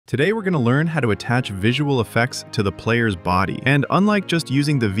Today we're going to learn how to attach visual effects to the player's body. And unlike just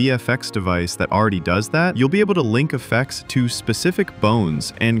using the VFX device that already does that, you'll be able to link effects to specific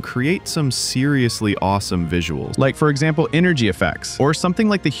bones and create some seriously awesome visuals. Like, for example, energy effects, or something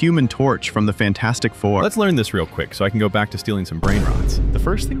like the Human Torch from the Fantastic Four. Let's learn this real quick so I can go back to stealing some brain rots. The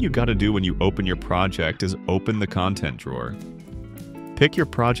first thing you gotta do when you open your project is open the content drawer. Pick your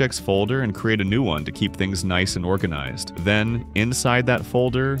projects folder and create a new one to keep things nice and organized. Then, inside that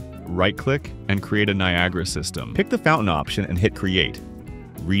folder, right-click and create a Niagara system. Pick the fountain option and hit Create.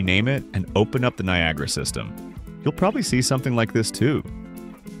 Rename it and open up the Niagara system. You'll probably see something like this too.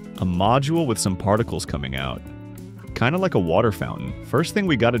 A module with some particles coming out. Kind of like a water fountain. First thing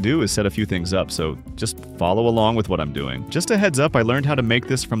we gotta do is set a few things up, so just follow along with what I'm doing. Just a heads up, I learned how to make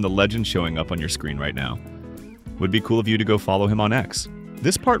this from the legend showing up on your screen right now. Would be cool of you to go follow him on X.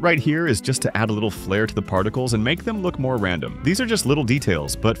 This part right here is just to add a little flair to the particles and make them look more random. These are just little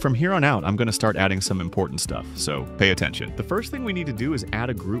details, but from here on out, I'm going to start adding some important stuff, so pay attention. The first thing we need to do is add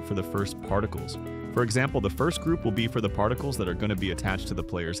a group for the first particles. For example, the first group will be for the particles that are going to be attached to the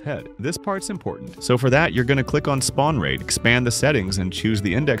player's head. This part's important. So for that, you're going to click on Spawn Rate, expand the settings, and choose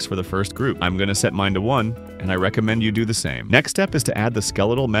the index for the first group. I'm going to set mine to 1, and I recommend you do the same. Next step is to add the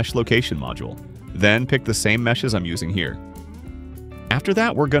skeletal mesh location module. Then pick the same meshes I'm using here. After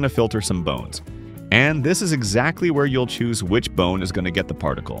that, we're going to filter some bones. And this is exactly where you'll choose which bone is going to get the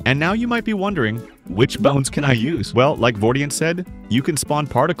particle. And now you might be wondering, which bones can I use? Well, like Vordian said, you can spawn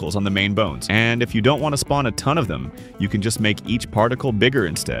particles on the main bones. And if you don't want to spawn a ton of them, you can just make each particle bigger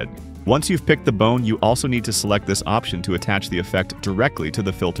instead. Once you've picked the bone, you also need to select this option to attach the effect directly to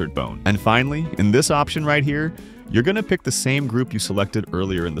the filtered bone. And finally, in this option right here, you're going to pick the same group you selected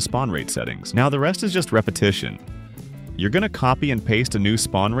earlier in the spawn rate settings. Now the rest is just repetition. You're going to copy and paste a new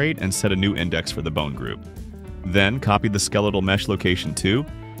spawn rate and set a new index for the bone group. Then copy the skeletal mesh location too,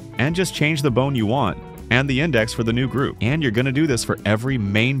 and just change the bone you want and the index for the new group. And you're going to do this for every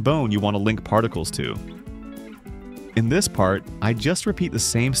main bone you want to link particles to. In this part, I just repeat the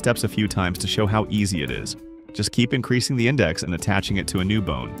same steps a few times to show how easy it is. Just keep increasing the index and attaching it to a new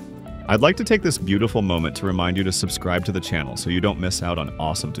bone. I'd like to take this beautiful moment to remind you to subscribe to the channel so you don't miss out on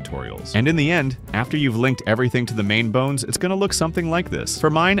awesome tutorials. And in the end, after you've linked everything to the main bones, it's gonna look something like this. For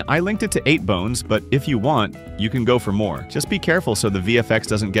mine, I linked it to 8 bones, but if you want, you can go for more. Just be careful so the VFX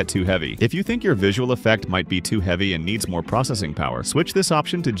doesn't get too heavy. If you think your visual effect might be too heavy and needs more processing power, switch this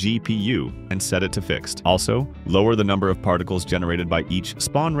option to GPU and set it to fixed. Also, lower the number of particles generated by each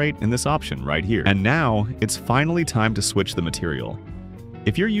spawn rate in this option right here. And now, it's finally time to switch the material.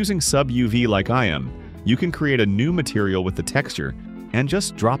 If you're using sub-UV like I am, you can create a new material with the texture and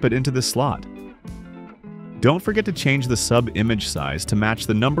just drop it into this slot. Don't forget to change the sub-image size to match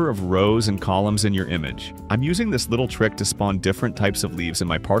the number of rows and columns in your image. I'm using this little trick to spawn different types of leaves in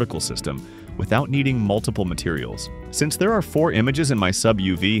my particle system without needing multiple materials. Since there are 4 images in my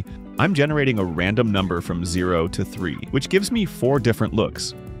sub-UV, I'm generating a random number from 0 to 3, which gives me 4 different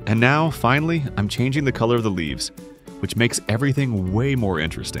looks. And now, finally, I'm changing the color of the leaves, which makes everything way more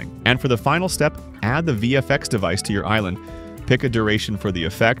interesting. And for the final step, add the VFX device to your island, pick a duration for the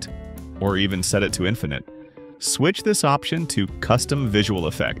effect, or even set it to infinite. Switch this option to Custom Visual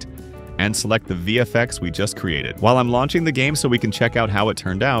Effect, and select the VFX we just created. While I'm launching the game so we can check out how it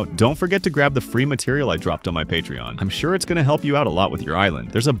turned out, don't forget to grab the free material I dropped on my Patreon. I'm sure it's gonna help you out a lot with your island.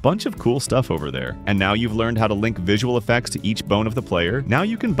 There's a bunch of cool stuff over there. And now you've learned how to link visual effects to each bone of the player, now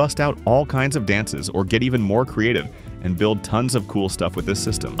you can bust out all kinds of dances or get even more creative and build tons of cool stuff with this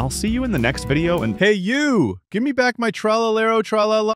system. I'll see you in the next video, and Hey you! Give me back my tralalero tralala.